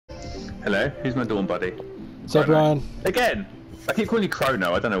Hello, who's my dawn buddy? What's up, Ryan? Again! I keep calling you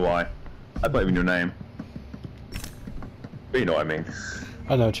Chrono, I don't know why. That's not even your name. But you know what I mean.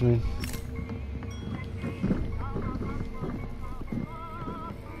 I know what you mean.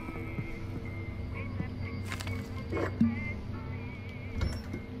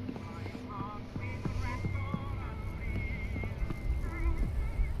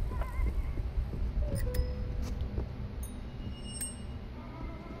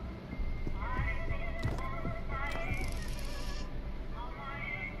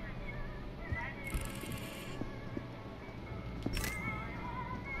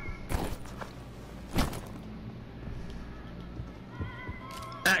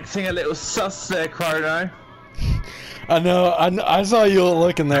 Acting a little sus there, Chrono. I know. I saw you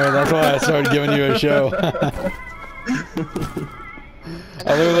looking there. That's why I started giving you a show.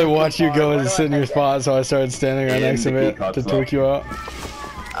 I literally watched you go and sit in your spot, so I started standing right next to it to tweak you out.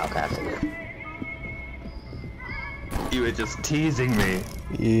 Okay. You were just teasing me.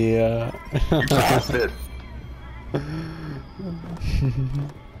 Yeah. You bastard.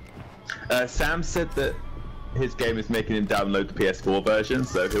 Sam said that his game is making him download the PS4 version,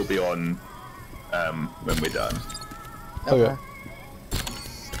 so he'll be on when we're done. Okay.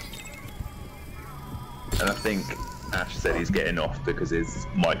 And I think Ash said he's getting off because his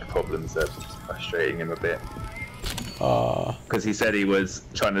mic problems are frustrating him a bit. Because he said he was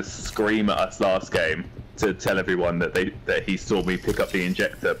trying to scream at us last game to tell everyone that he saw me pick up the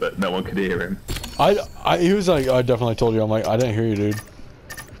injector, but no one could hear him. He was like, I definitely told you. I'm like, I didn't hear you, dude.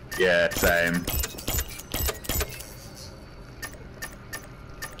 Yeah, same.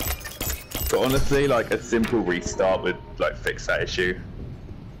 But honestly, like a simple restart would like fix that issue.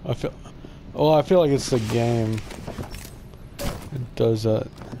 I feel like it's the game. It does that.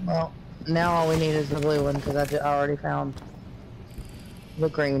 Well, now all we need is the blue one because I already found the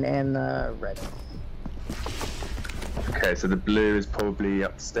green and the red. Okay, so the blue is probably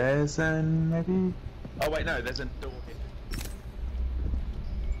upstairs then, maybe? Oh wait, no, there's a door here.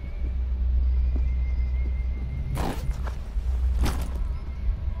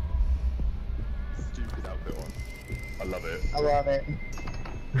 Stupid outfit on. I love it. I love it.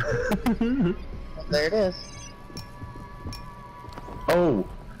 There it is. Oh,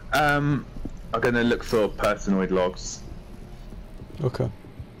 I'm gonna look for personoid logs Okay.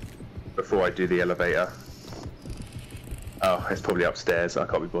 before I do the elevator. Oh, it's probably upstairs. I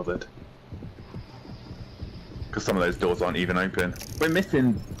can't be bothered. Because some of those doors aren't even open. We're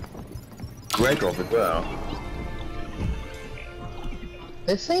missing Gregov as well.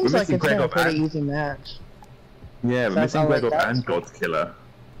 This seems We're like missing it's been a Gregov pretty and- easy match. Yeah, we're That's missing all it Gregov does. and God's Killer.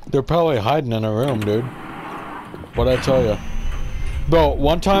 They're probably hiding in a room, dude. What'd I tell you? Bro,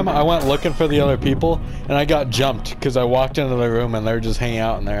 one time I went looking for the other people, and I got jumped because I walked into the room and they were just hanging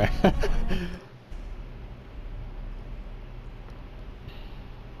out in there.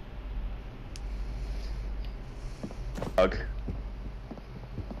 Bug.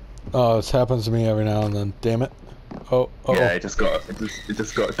 Oh, this happens to me every now and then. Damn it. Oh, Yeah, it just got. It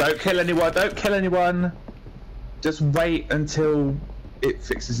just got. Don't kill anyone. Don't kill anyone. Just wait until it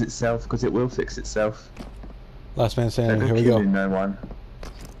fixes itself, because it will fix itself. Last man standing. Never Here we go. killing no one.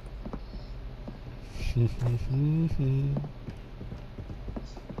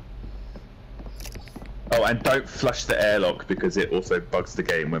 Oh, and don't flush the airlock because it also bugs the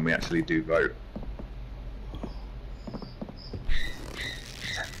game when we actually do vote.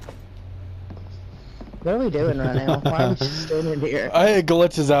 What are we doing right now? Why are we just standing here? It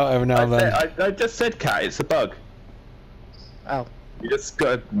glitches out every now and then. I just said, Cat, it's a bug. Oh. You just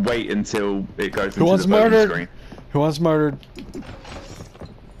gotta wait until it goes Who into wants the voting murdered? screen. Who wants murdered?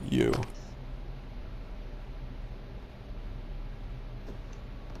 You.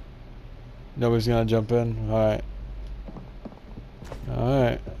 Nobody's gonna jump in? Alright.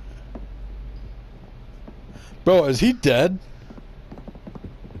 Alright. Bro, is he dead?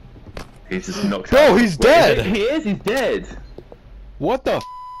 He's just knocked Bro, out. he's Wait, dead! He is, he's dead! What the f?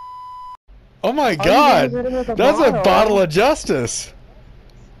 Oh my you god! guys hit him with a That's a bottle. bottle of justice!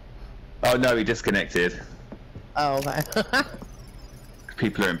 Oh no, he disconnected. Oh, okay.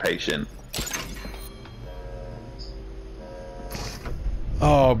 People are impatient.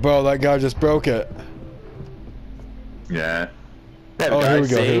 Oh, bro, that guy just broke it. Yeah. There Oh, we go. here we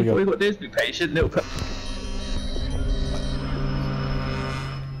go, See? here we go. What we've got to do is be patient. Little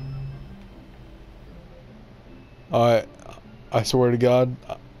Alright. I swear to God.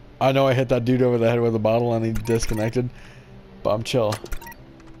 I know I hit that dude over the head with a bottle and he disconnected. But I'm chill.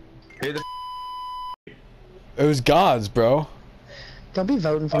 Who the It was God's, bro. Don't be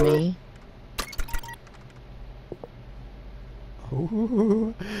voting for me.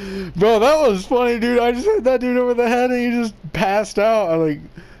 Bro, that was funny, dude. I just hit that dude over the head and he just passed out. I'm like,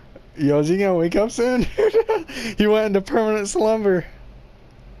 yo, is he gonna wake up soon? He went into permanent slumber.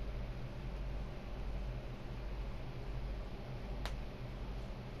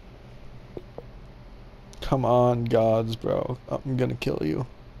 Come on, gods, bro. I'm gonna kill you.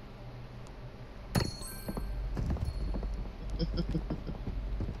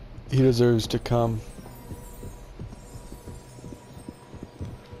 He deserves to come.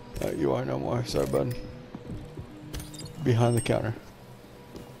 You are no more. Sorry, bud. Behind the counter.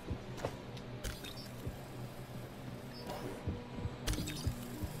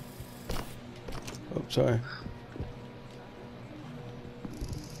 Oh, sorry.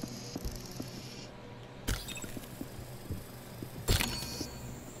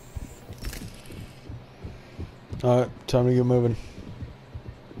 Alright, time to get moving.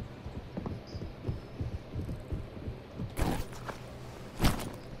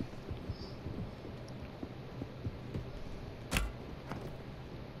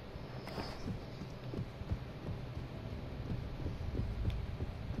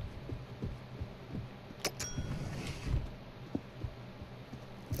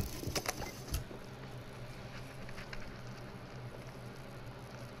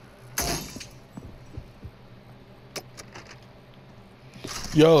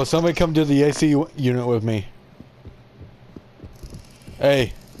 Yo, somebody come to the AC unit with me.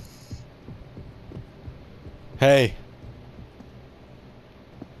 Hey. Hey.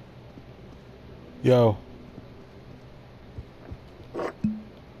 Yo.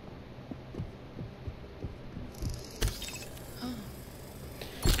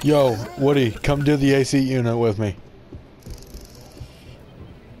 Yo, Woody, come to the AC unit with me.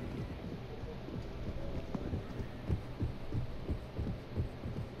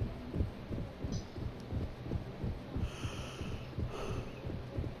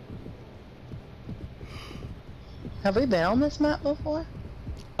 Have we been on this map before?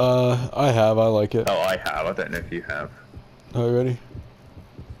 I have. I like it. Oh, I have. I don't know if you have. Are you ready?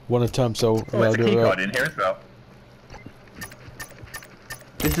 One attempt, so Oh, I'll there's a do key it card right. in here as well.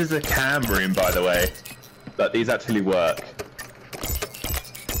 This is a cam room, by the way. But these actually work.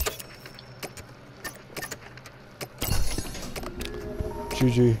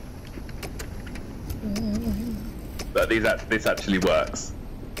 GG. But this actually works.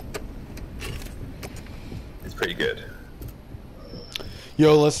 It's pretty good.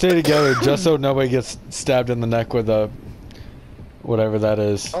 Yo, let's stay together just so nobody gets stabbed in the neck with a whatever that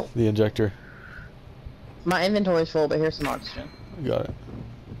is, Oh. the injector. My inventory's full, but here's some oxygen. Got it.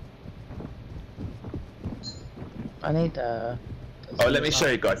 I need to... Oh, let me show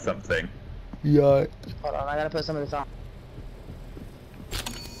you guys something. Yeah. Hold on, I gotta put some of this on.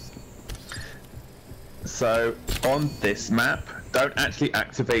 So, on this map, don't actually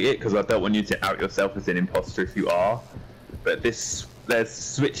activate it because I don't want you to out yourself as an imposter if you are. But there's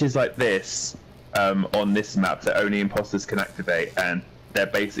switches like this on this map that only imposters can activate, and they're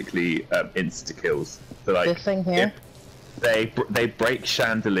basically insta-kills. So like, This thing here? they break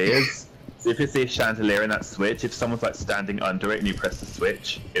chandeliers. So if you see a chandelier in that switch, if someone's like standing under it and you press the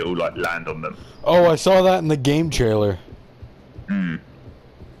switch, it will like land on them. Oh, I saw that in the game trailer. Hmm.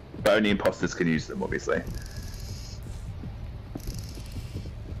 But only imposters can use them, obviously.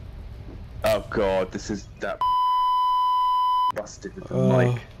 Oh god, this is that busted with the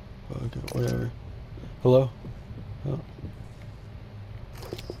mic. Okay, whatever. Hello? Oh.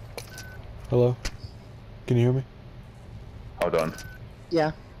 Hello? Can you hear me? Hold on.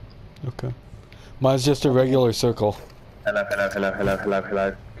 Yeah. Okay. Mine's just a regular circle. Hello, hello, hello, hello, hello,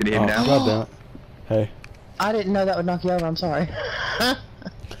 hello. Can you hear me now? God damn it. Hey. I didn't know that would knock you over, I'm sorry.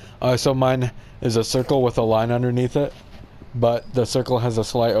 So mine is a circle with a line underneath it, but the circle has a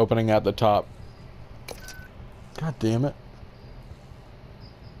slight opening at the top. God damn it.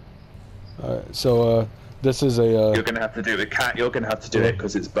 Alright, so this is a You're gonna have to do it with cat. You're gonna have to do it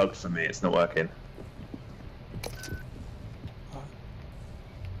because it's bugged for me. It's not working.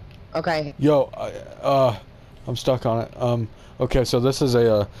 Okay. Yo, I'm stuck on it. Okay, so this is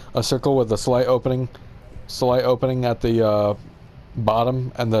a circle with a slight opening at the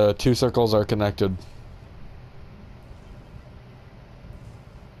bottom, and the two circles are connected.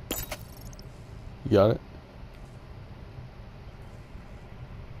 You got it?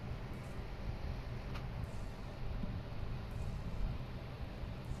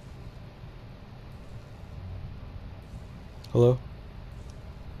 Hello?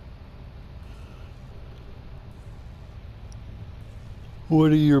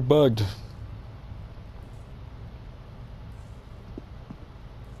 What are you bugged?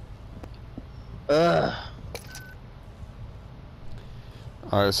 Ugh.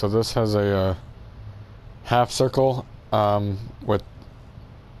 Alright, so this has a half circle with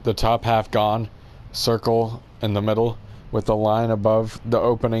the top half gone, circle in the middle with the line above the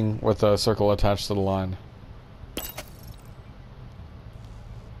opening with a circle attached to the line.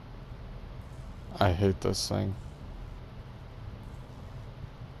 I hate this thing.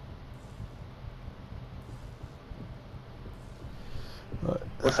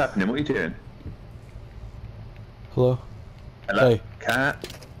 What's happening? What are you doing? Hello? Hello? Hey. Cat?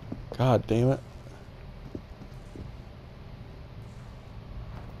 God damn it.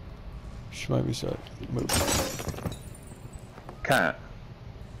 She might be sad. Move. Cat?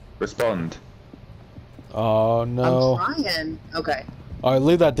 Respond. Oh no. I'm trying. Okay. Alright,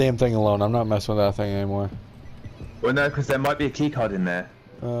 leave that damn thing alone. I'm not messing with that thing anymore. Well, no, because there might be a key card in there.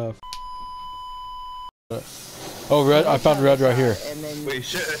 Oh, red. I found red right here. We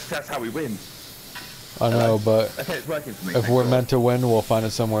should. That's how we win. I know, but okay, it's working for me. if we're meant to win, we'll find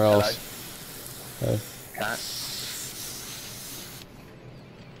it somewhere else. Hello? Okay. Cat?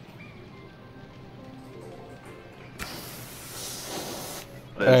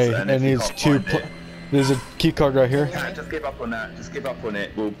 Hey, it needs two. There's a key card right here. Cat, just give up on that. Just give up on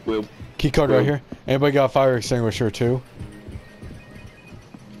it. We'll. Key card right here. Anybody got a fire extinguisher too?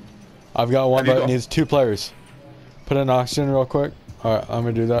 I've got one, but it needs 2 players. Put in oxygen real quick. Alright, I'm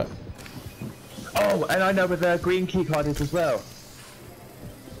gonna do that. Oh, and I know where the green key card is as well.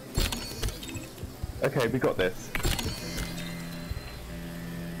 Okay, we got this.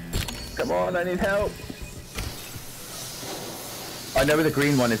 Come on, I need help. I know where the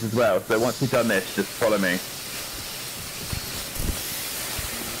green one is as well, so once we've done this, just follow me.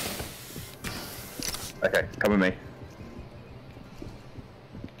 Okay, come with me.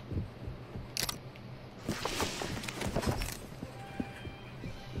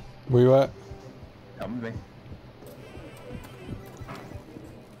 Where you at? Come with me.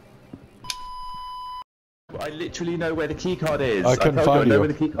 I literally know where the key card is. I couldn't find you. I know where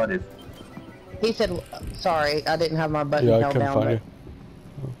the key card is. He said, sorry, I didn't have my button Yeah, I held couldn't down. find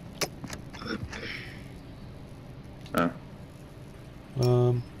But...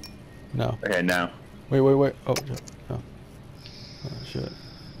 Oh. No. Okay, now. Wait. Oh, no. Oh, shit.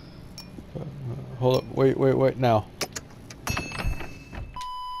 Hold up. Wait. Now.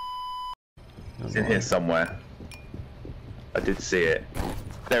 It's in here somewhere. I did see it.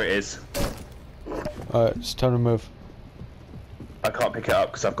 There it is. Alright, it's time to move. I can't pick it up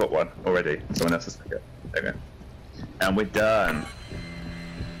because I've got one already. Someone else has to pick it up. There we go. And we're done.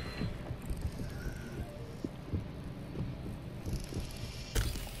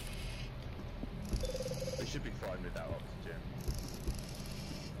 We should be fine without oxygen.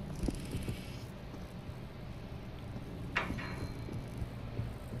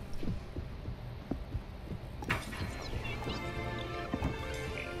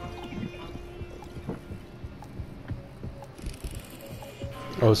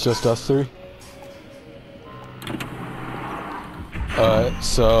 Oh, it's just us 3? Alright,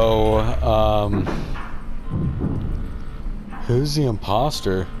 so, who's the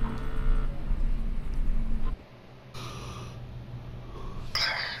imposter?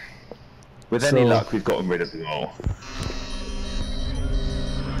 With any luck, we've gotten rid of them all.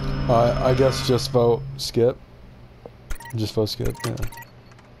 I guess just vote skip. Just vote skip, yeah.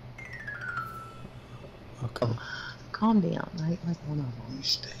 Okay. Calm down, right? Like one of them. You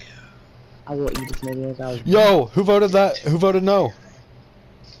stay here. I will eat as many as I was. Yo, who voted that? Who voted no?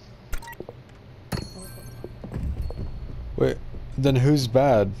 Wait, then who's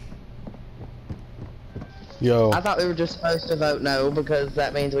bad? Yo. I thought we were just supposed to vote no because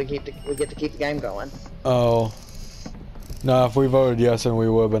that means we get to keep the game going. Oh. No, if we voted yes, then we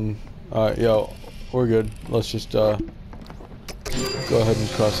would have been. Alright, yo, we're good. Let's just go ahead and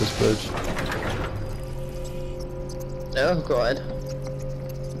cross this bridge. Oh, God.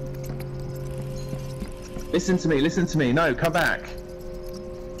 Listen to me. No, come back.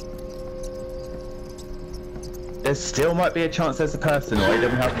 There still might be a chance there's a personoid,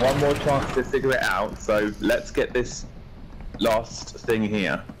 and we have one more chance to figure it out, so let's get this last thing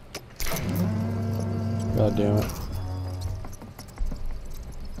here. God damn it.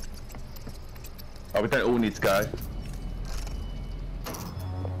 Oh, we don't all need to go.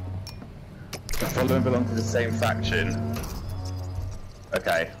 The following belong to the same faction.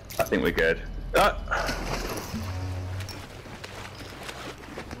 Okay, I think we're good.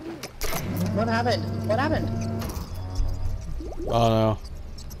 What happened? What happened? Oh no.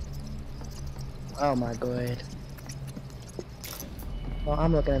 Oh my God. Well,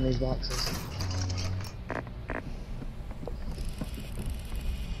 I'm looking at these boxes.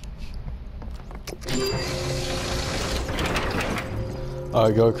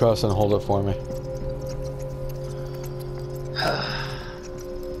 Alright, go across and hold it for me.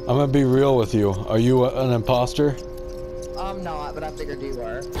 I'm gonna be real with you. Are you an imposter? I'm not, but I figured you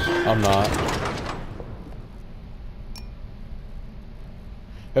were. I'm not.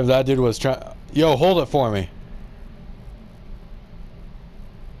 If that dude was trying... Yo, hold it for me.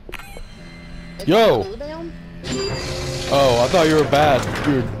 Yo! Oh, I thought you were bad.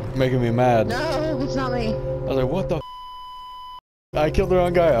 You were making me mad. No, it's not me. I was like, what the f? I killed the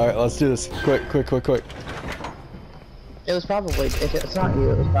wrong guy. Alright, let's do this. Quick, quick, quick, quick. It was probably, if it's not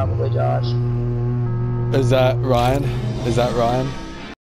you, it was probably Josh. Is that Ryan? Is that Ryan?